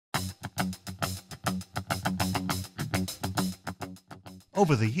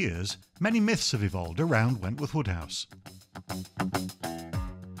Over the years, many myths have evolved around Wentworth Woodhouse.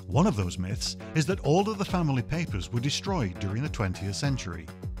 One of those myths is that all of the family papers were destroyed during the 20th century.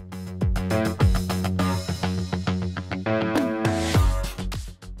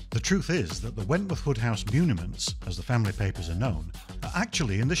 The truth is that the Wentworth Woodhouse muniments, as the family papers are known, are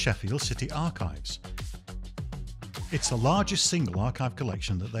actually in the Sheffield City Archives. It's the largest single archive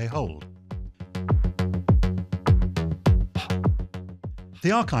collection that they hold.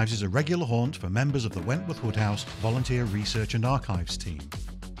 The Archives is a regular haunt for members of the Wentworth Woodhouse Volunteer Research and Archives team.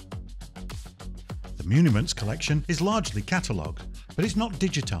 The Muniments collection is largely catalogued, but it's not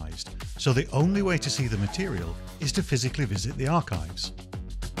digitised, so the only way to see the material is to physically visit the archives.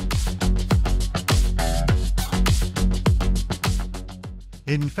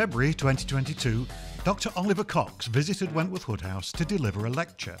 In February 2022, Dr. Oliver Cox visited Wentworth Woodhouse to deliver a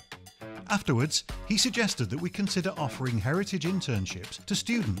lecture. Afterwards, he suggested that we consider offering Heritage Internships to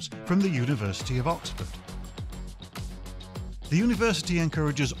students from the University of Oxford. The university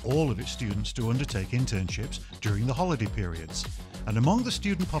encourages all of its students to undertake internships during the holiday periods, and among the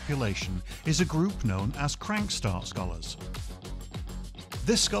student population is a group known as Crankstart Scholars.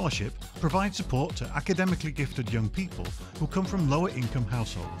 This scholarship provides support to academically gifted young people who come from lower income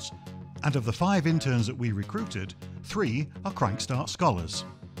households, and of the 5 interns that we recruited, 3 are Crankstart Scholars.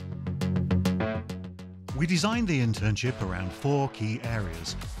 We designed the internship around 4 key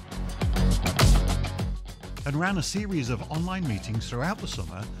areas and ran a series of online meetings throughout the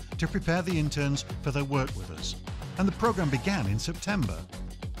summer to prepare the interns for their work with us, and the programme began in September.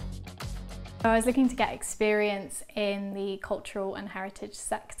 I was looking to get experience in the cultural and heritage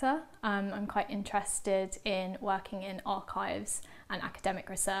sector. I'm quite interested in working in archives and academic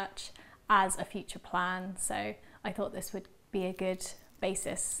research as a future plan, so I thought this would be a good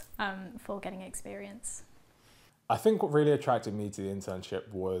basis for getting experience. I think what really attracted me to the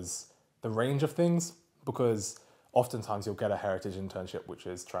internship was the range of things, because oftentimes you'll get a heritage internship which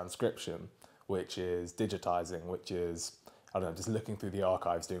is transcription, which is digitising, which is, I don't know, just looking through the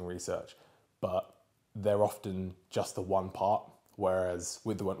archives doing research, but they're often just the one part, whereas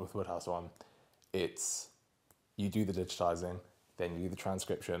with the Wentworth Woodhouse one, it's you do the digitising, then you do the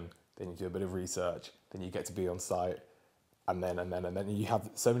transcription, then you do a bit of research, then you get to be on site, and then you have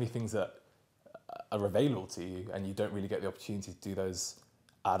so many things that are available to you, and you don't really get the opportunity to do those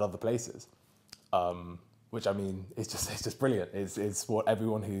at other places. Which, I mean, it's just brilliant. It's what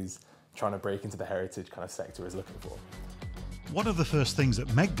everyone who's trying to break into the heritage kind of sector is looking for. One of the first things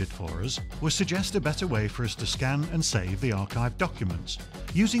that Meg did for us was suggest a better way for us to scan and save the archive documents,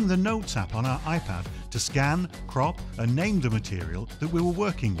 using the Notes app on our iPad to scan, crop and name the material that we were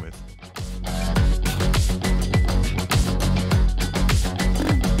working with.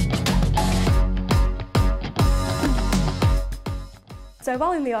 So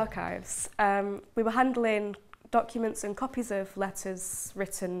while in the archives, we were handling documents and copies of letters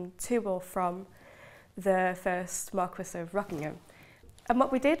written to or from the first Marquis of Rockingham. And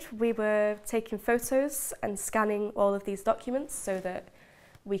what we did, we were taking photos and scanning all of these documents so that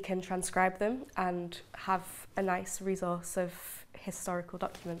we can transcribe them and have a nice resource of historical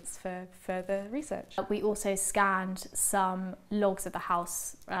documents for further research. We also scanned some logs of the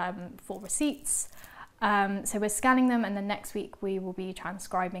house for receipts. So we're scanning them, and then next week we will be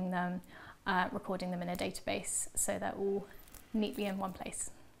transcribing them, recording them in a database, so they're all neatly in one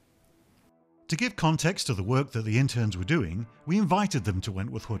place. To give context to the work that the interns were doing, we invited them to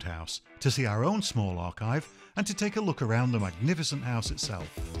Wentworth Woodhouse to see our own small archive and to take a look around the magnificent house itself.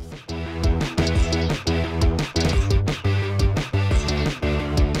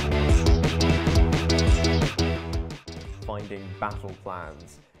 Finding battle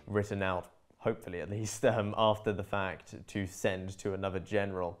plans written out, hopefully at least, after the fact to send to another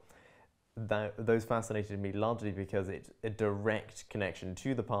general. Those fascinated me largely because it's a direct connection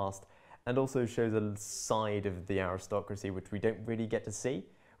to the past and also shows a side of the aristocracy which we don't really get to see.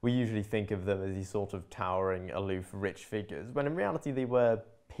 We usually think of them as these sort of towering, aloof, rich figures, when in reality they were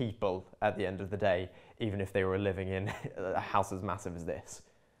people at the end of the day, even if they were living in a house as massive as this.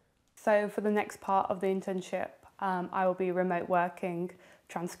 So for the next part of the internship, I will be remote working,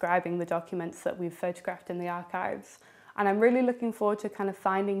 transcribing the documents that we've photographed in the archives. And I'm really looking forward to kind of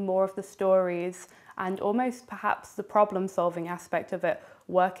finding more of the stories and almost perhaps the problem-solving aspect of it,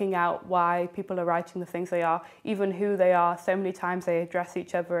 working out why people are writing the things they are, even who they are. So many times they address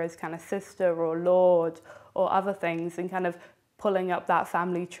each other as kind of sister or lord or other things, and kind of pulling up that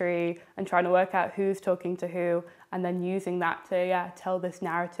family tree and trying to work out who's talking to who, and then using that to tell this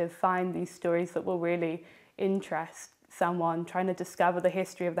narrative, find these stories that will really interest someone, trying to discover the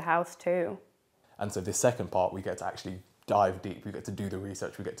history of the house too. And so this second part, we get to actually dive deep, we get to do the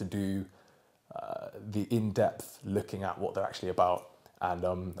research, we get to do the in-depth looking at what they're actually about.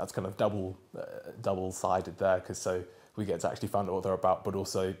 And that's kind of double-sided there, because so we get to actually find out what they're about, but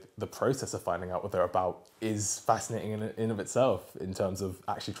also the process of finding out what they're about is fascinating in of itself, in terms of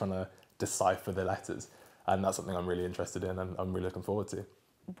actually trying to decipher the letters. And that's something I'm really interested in and I'm really looking forward to.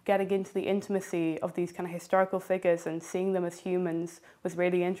 Getting into the intimacy of these kind of historical figures and seeing them as humans was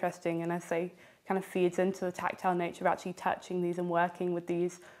really interesting, and as they kind of feeds into the tactile nature of actually touching these and working with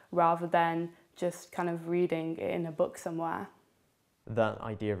these rather than just kind of reading it in a book somewhere. That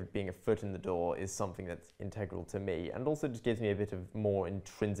idea of it being a foot in the door is something that's integral to me, and also just gives me a bit of more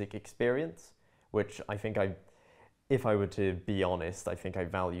intrinsic experience, which I think if I were to be honest, I think I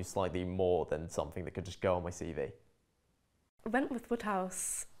value slightly more than something that could just go on my CV. Wentworth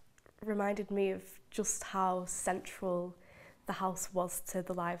Woodhouse reminded me of just how central the house was to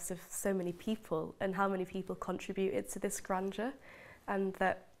the lives of so many people and how many people contributed to this grandeur, and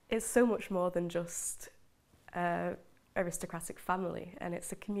that it's so much more than just aristocratic family, and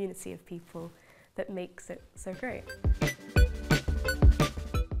it's a community of people that makes it so great.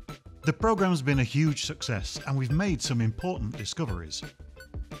 The programme's been a huge success and we've made some important discoveries.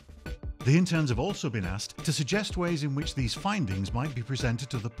 The interns have also been asked to suggest ways in which these findings might be presented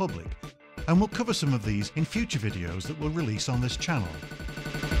to the public, and we'll cover some of these in future videos that we'll release on this channel.